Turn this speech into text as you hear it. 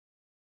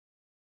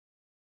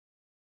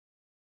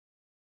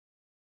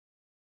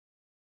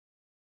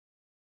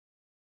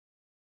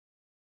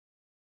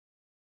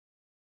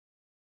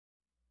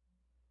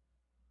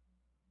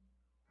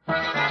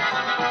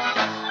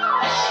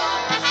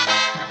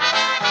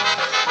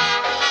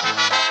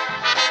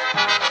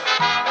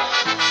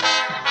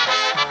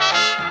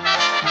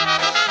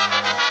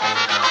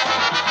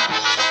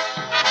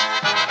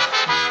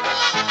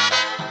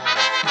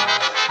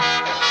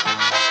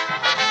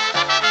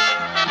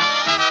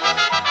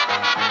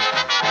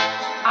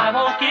I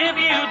won't give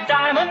you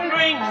diamond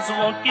rings,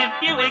 won't give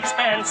you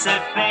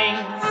expensive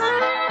things.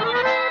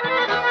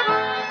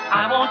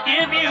 I won't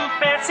give you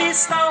fancy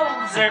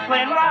stoves,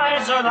 airplane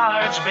rides, or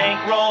large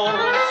bankrolls.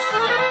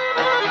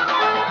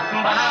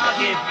 But I'll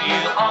give you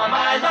all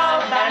my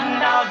love,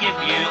 and I'll give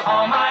you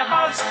all my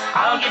hugs.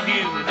 I'll give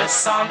you the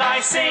song I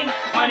sing.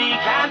 Money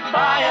can't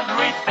buy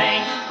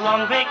everything.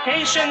 Long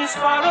vacations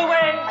far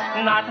away,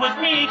 not with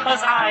me,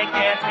 'cause I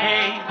can't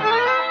pay.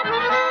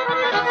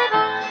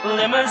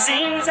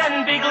 Limousines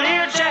and big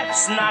Lear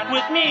jets, not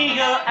with me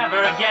you'll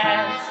ever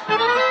get.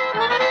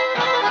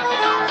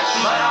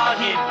 But I'll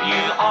give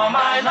you all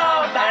my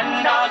love,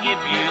 and I'll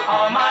give you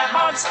all my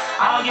hugs.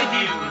 I'll give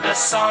you the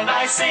song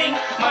I sing.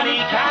 Money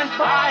can't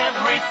buy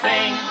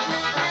everything.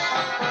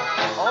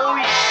 Oh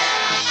yeah.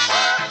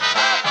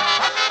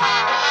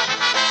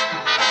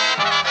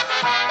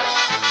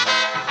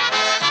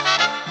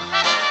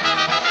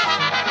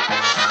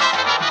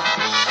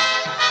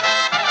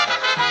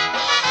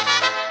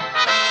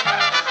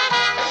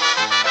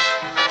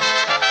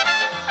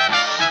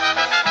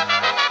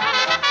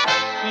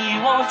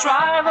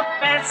 Drive a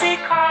fancy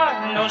car,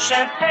 no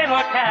champagne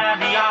or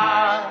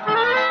caviar.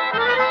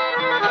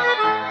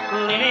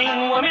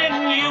 Cleaning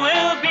woman you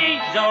will be,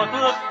 don't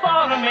look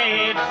for a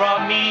maid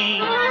from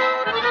me.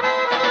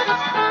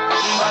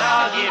 But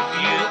I'll give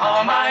you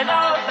all my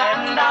love,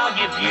 and I'll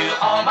give you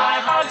all my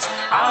hugs.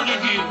 I'll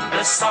give you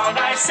the song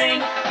I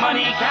sing.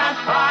 Money can't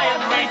buy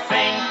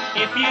everything.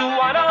 If you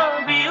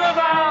wanna be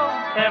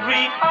around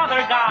every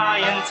other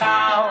guy in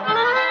town,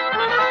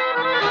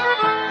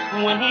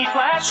 when he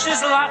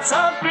flashes lots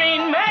of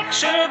green, make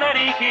sure that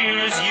he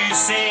hears you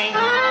sing.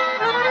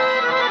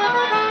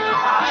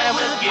 I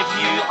will give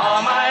you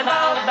all my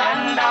love,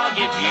 and I'll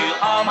give you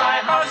all my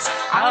hugs.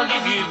 I'll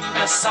give you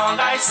the song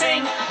I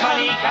sing.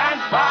 Money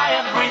can't buy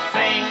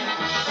everything.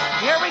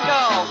 Here we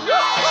go.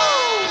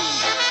 Woo-hoo!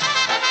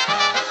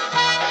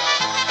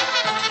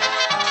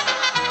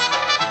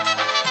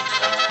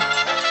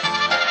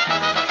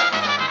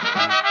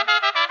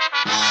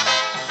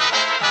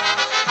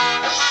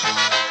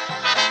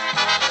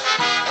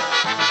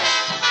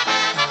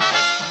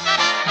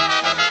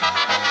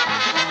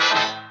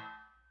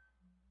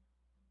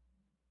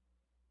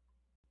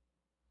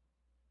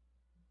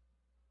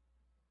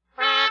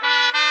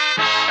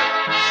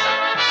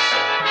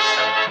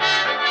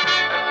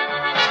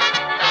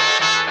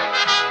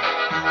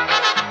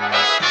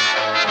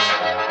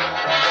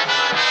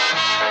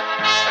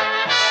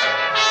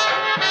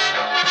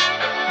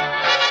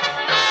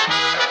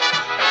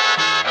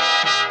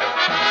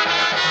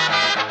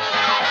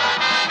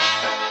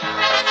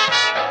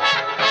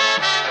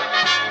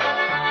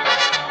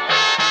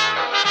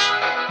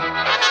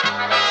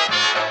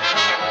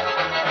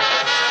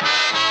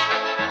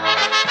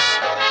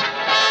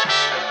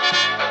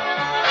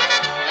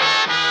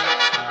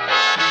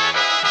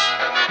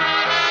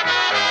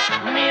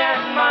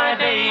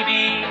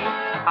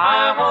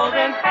 Are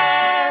holding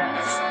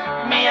hands,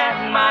 me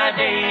and my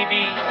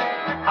baby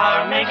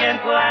are making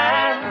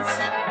plans.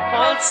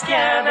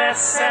 Polskie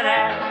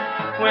wesele,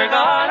 we're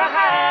gonna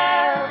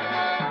have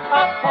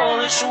a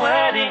Polish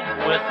wedding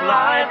with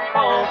live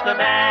polka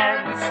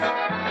bands.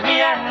 Me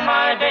and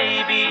my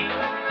baby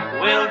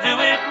will do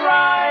it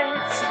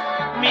right.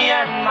 Me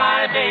and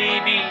my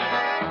baby,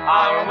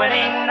 our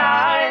wedding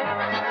night.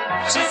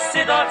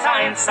 Wszyscy do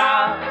tańca,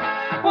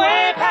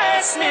 way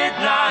past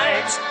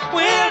midnight.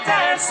 We'll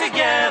dance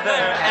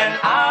together and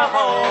I'll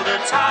hold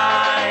her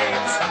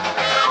tight.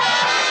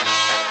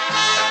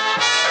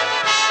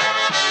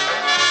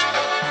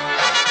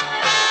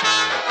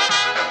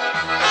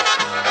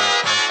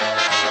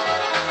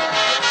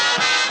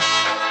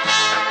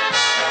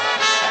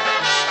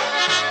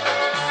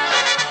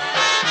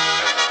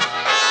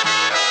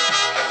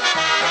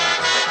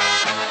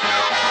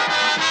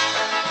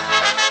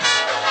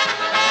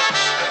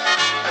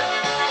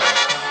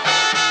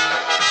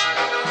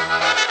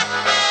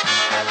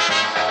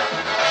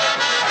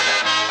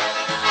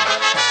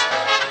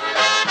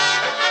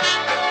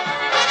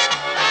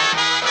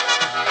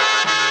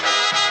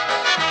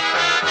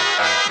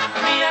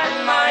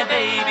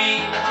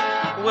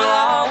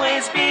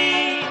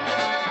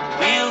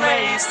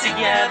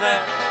 Together,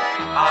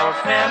 our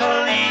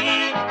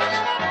family,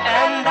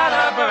 and on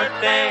our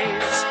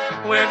birthdays,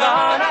 we're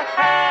gonna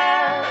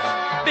have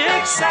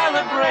big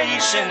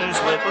celebrations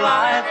with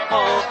live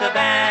polka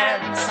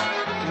bands.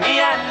 Me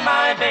and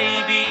my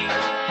baby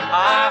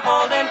are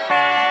holding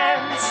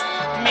hands.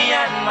 Me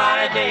and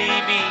my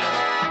baby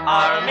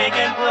are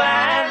making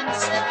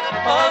plans.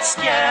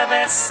 Polskie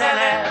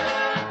wesele,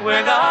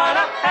 we're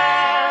gonna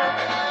have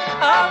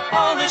a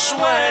Polish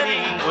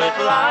wedding with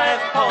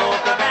live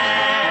polka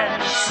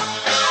bands.